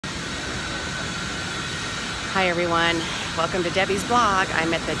Hi everyone, welcome to Debbie's blog.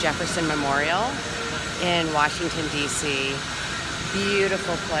 I'm at the Jefferson Memorial in Washington, D.C.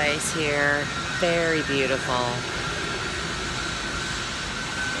 Beautiful place here, very beautiful.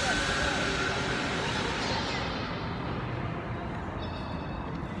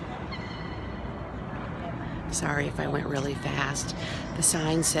 Sorry if I went really fast. The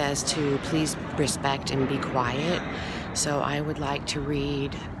sign says to please respect and be quiet, so I would like to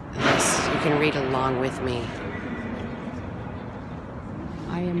read this. You can read along with me.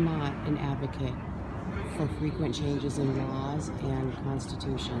 I am not an advocate for frequent changes in laws and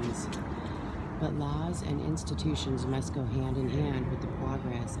constitutions, but laws and institutions must go hand in hand with the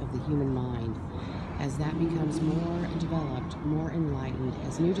progress of the human mind. As that becomes more developed, more enlightened,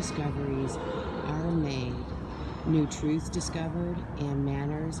 as new discoveries are made, new truths discovered, and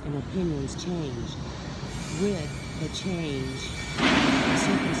manners and opinions change. With the change of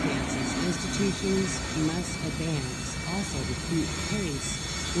circumstances, institutions must advance also to keep pace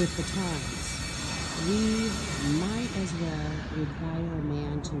with the times. We might as well require a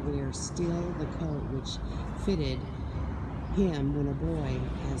man to wear still the coat which fitted him when a boy,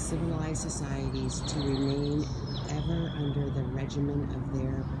 as civilized societies to remain ever under the regimen of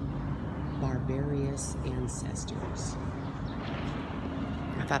their barbarous ancestors.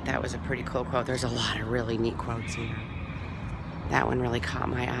 I thought that was a pretty cool quote. There's a lot of really neat quotes here. That one really caught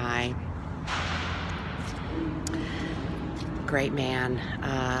my eye. Great man,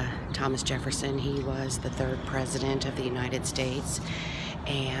 Thomas Jefferson. He was the third president of the United States,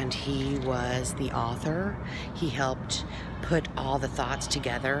 and he was the author. He helped put all the thoughts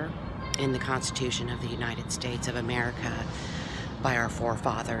together in the Constitution of the United States of America by our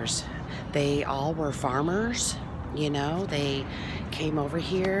forefathers. They all were farmers, you know. They came over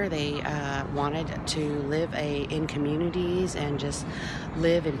here. They wanted to live in communities and just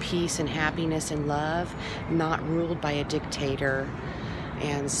live in peace and happiness and love, not ruled by a dictator.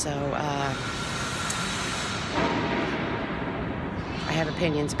 And so I have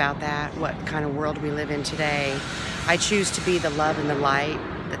opinions about that, what kind of world we live in today. I choose to be the love and the light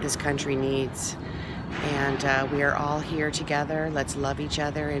that this country needs. And we are all here together. Let's love each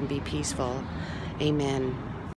other and be peaceful. Amen.